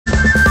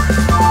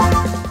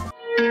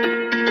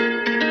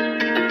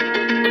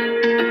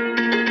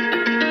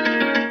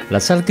La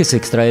sal que se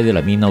extrae de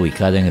la mina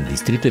ubicada en el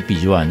distrito de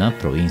Pilluana,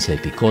 provincia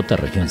de Picota,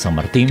 región San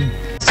Martín,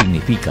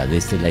 significa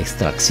desde la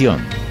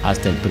extracción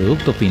hasta el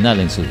producto final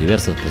en sus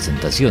diversas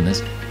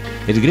presentaciones.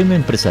 El gremio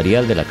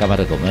empresarial de la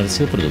Cámara de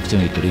Comercio,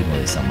 Producción y Turismo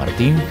de San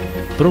Martín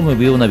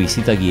promovió una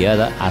visita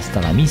guiada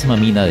hasta la misma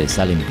mina de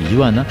sal en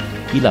Pilluana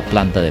y la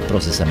planta de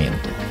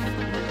procesamiento.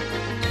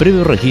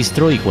 Previo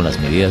registro y con las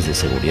medidas de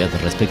seguridad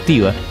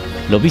respectivas,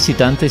 los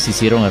visitantes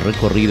hicieron el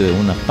recorrido de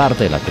una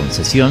parte de la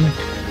concesión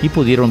y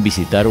pudieron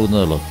visitar uno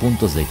de los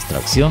puntos de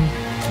extracción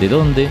de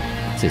donde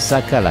se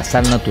saca la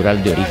sal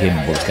natural de origen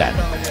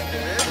volcánico.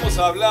 Hemos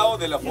hablado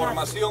de la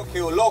formación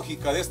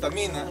geológica de esta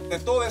mina, de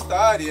toda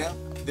esta área,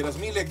 de las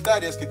 1000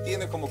 hectáreas que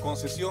tiene como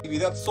concesión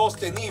actividad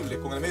sostenible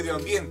con el medio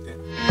ambiente.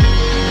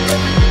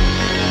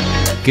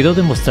 Quedó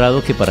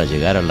demostrado que para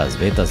llegar a las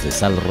vetas de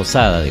sal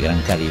rosada de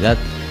gran calidad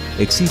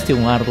existe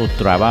un arduo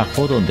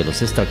trabajo donde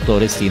los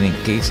extractores tienen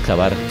que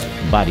excavar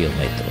varios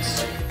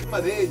metros. Encima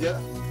de ella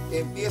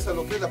empieza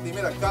lo que es la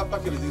primera capa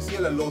que les decía,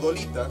 la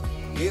lodolita,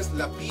 que es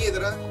la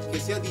piedra que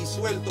se ha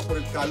disuelto por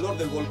el calor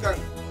del volcán.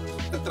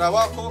 El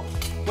trabajo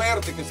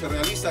fuerte que se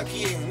realiza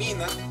aquí en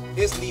Mina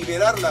es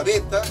liberar la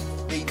veta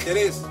de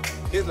interés,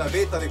 que es la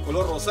veta de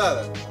color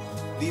rosada.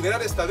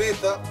 Liberar esta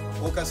veta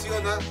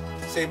ocasiona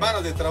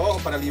semanas de trabajo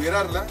para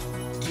liberarla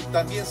y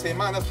también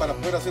semanas para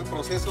poder hacer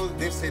proceso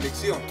de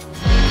selección.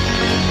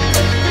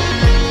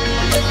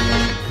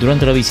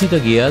 Durante la visita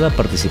guiada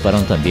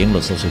participaron también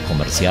los socios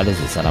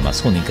comerciales de sal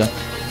amazónica,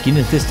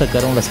 quienes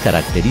destacaron las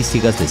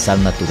características de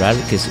sal natural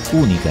que es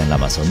única en la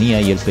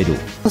Amazonía y el Perú.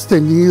 Hemos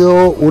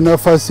tenido una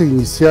fase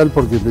inicial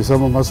porque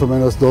empezamos más o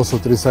menos 2 o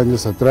 3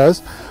 años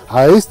atrás.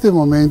 A este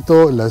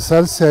momento la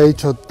sal se ha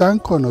hecho tan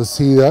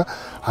conocida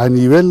a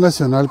nivel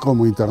nacional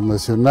como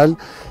internacional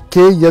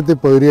que ya te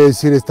podría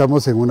decir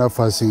estamos en una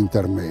fase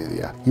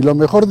intermedia. Y lo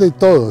mejor de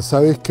todo,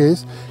 ¿sabes qué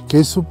es? Que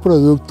es un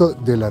producto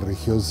de la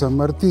región San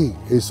Martín,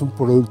 es un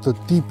producto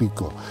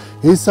típico,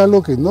 es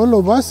algo que no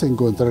lo vas a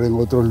encontrar en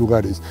otros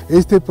lugares.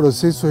 Este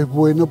proceso es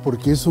bueno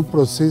porque es un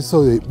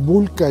proceso de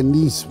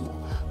vulcanismo,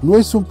 no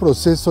es un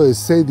proceso de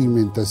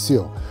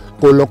sedimentación,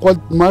 por lo cual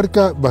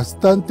marca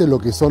bastante lo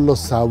que son los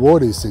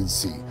sabores en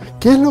sí.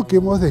 ¿Qué es lo que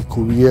hemos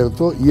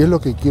descubierto? Y es lo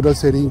que quiero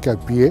hacer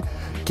hincapié,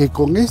 que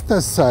con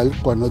esta sal,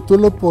 cuando tú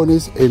lo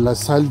pones en la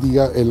sal,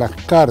 en las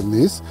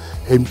carnes,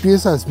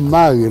 empiezas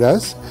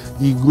magras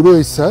y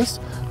gruesas,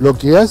 lo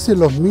que hace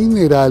los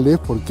minerales,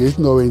 porque es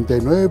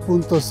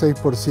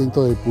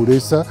 99.6% de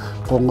pureza,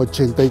 con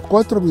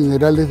 84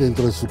 minerales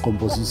dentro de su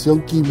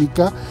composición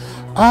química,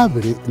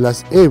 abre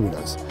las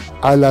hebras.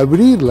 Al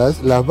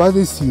abrirlas, las va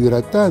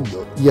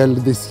deshidratando y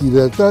al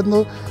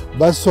deshidratando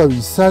va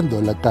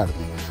suavizando la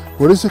carne.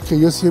 Por eso es que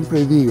yo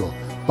siempre digo,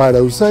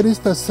 para usar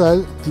esta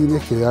sal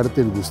tienes que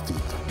darte el gustito.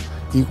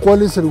 ¿Y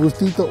cuál es el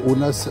gustito?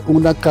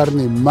 Una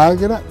carne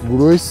magra,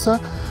 gruesa,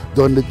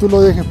 donde tú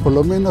lo dejes por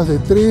lo menos de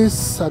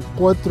 3 a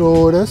 4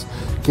 horas,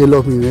 que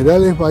los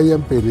minerales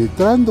vayan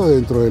penetrando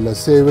dentro de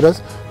las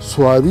hebras,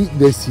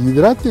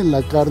 deshidraten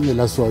la carne,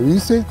 la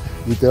suavicen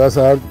y te vas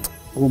a dar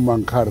un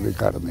manjar de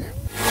carne.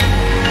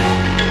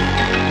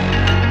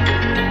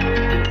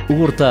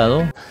 Hugo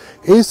Hurtado.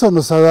 Eso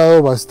nos ha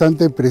dado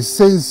bastante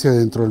presencia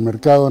dentro del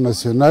mercado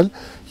nacional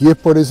y es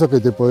por eso que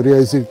te podría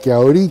decir que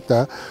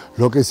ahorita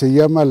lo que se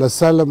llama la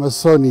sal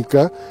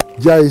amazónica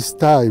ya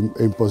está en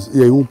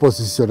un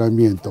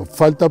posicionamiento.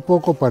 Falta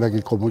poco para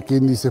que, como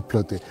quien dice,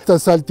 explote. Esta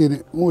sal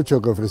tiene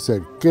mucho que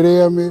ofrecer.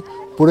 Créame,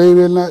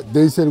 pruébenla,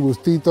 dense el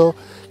gustito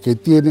que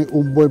tiene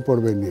un buen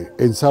porvenir.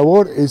 El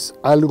sabor es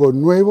algo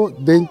nuevo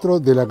dentro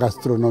de la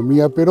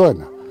gastronomía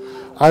peruana.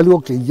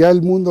 Algo que ya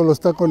el mundo lo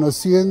está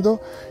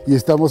conociendo y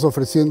estamos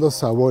ofreciendo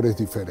sabores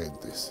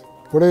diferentes.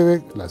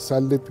 Prueben la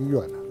sal de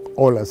Pilluana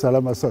o la sal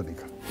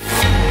amazónica.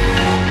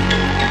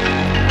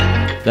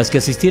 Las que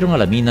asistieron a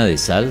la mina de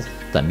sal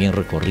también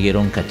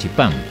recorrieron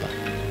Cachipampa,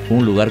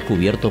 un lugar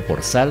cubierto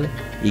por sal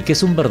y que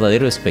es un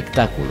verdadero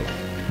espectáculo.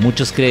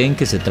 Muchos creen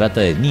que se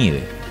trata de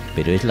nieve,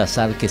 pero es la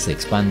sal que se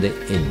expande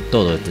en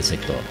todo este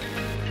sector.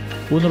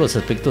 Uno de los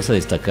aspectos a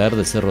destacar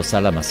de Cerro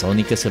Sal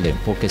Amazónica es el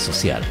enfoque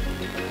social.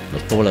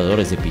 Los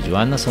pobladores de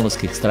Pilluana son los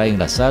que extraen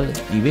la sal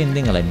y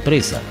venden a la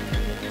empresa.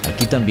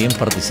 Aquí también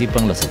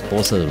participan las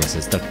esposas de los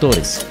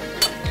extractores.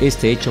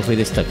 Este hecho fue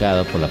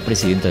destacado por la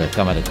presidenta de la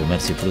Cámara de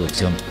Comercio y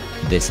Producción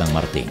de San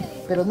Martín.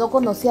 Pero no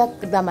conocía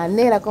la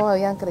manera como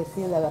habían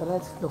crecido, la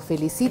verdad. Los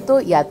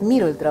felicito y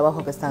admiro el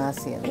trabajo que están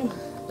haciendo.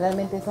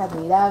 Realmente es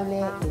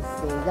admirable.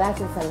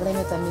 Gracias al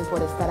gremio también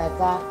por estar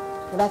acá.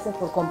 Gracias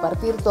por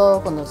compartir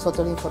todo con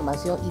nosotros la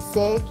información y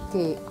sé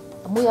que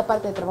muy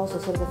aparte del trabajo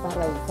social que están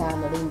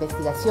realizando, la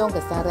investigación que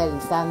están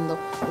realizando,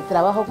 el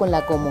trabajo con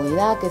la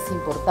comunidad que es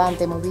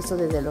importante, hemos visto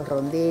desde los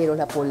ronderos,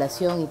 la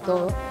población y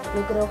todo,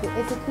 yo creo que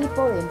ese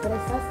tipo de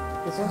empresas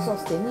que son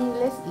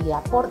sostenibles y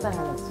aportan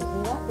a la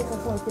sociedad,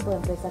 esos son el tipo de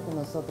empresas que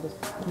nosotros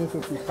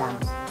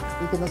necesitamos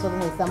y que nosotros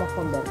necesitamos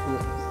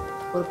convertirnos,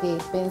 porque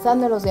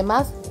pensando en los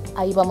demás,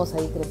 ahí vamos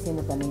a ir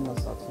creciendo también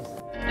nosotros.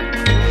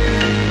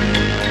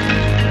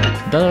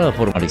 Dada la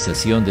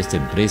formalización de esta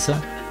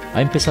empresa,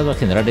 ha empezado a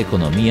generar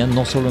economía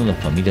no solo en las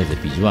familias de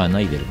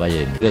Pilluana y del Valle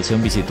de Mina. La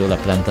visitó la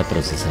planta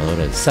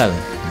procesadora del sal,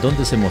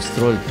 donde se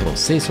mostró el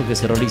proceso que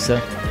se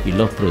realiza y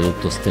los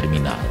productos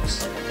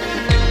terminados.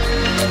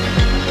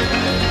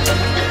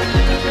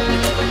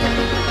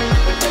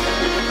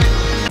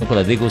 Con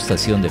la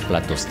degustación de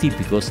platos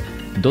típicos,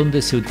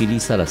 donde se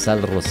utiliza la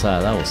sal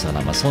rosada o sal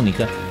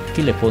amazónica,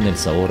 que le pone el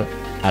sabor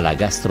a la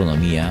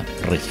gastronomía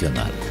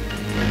regional.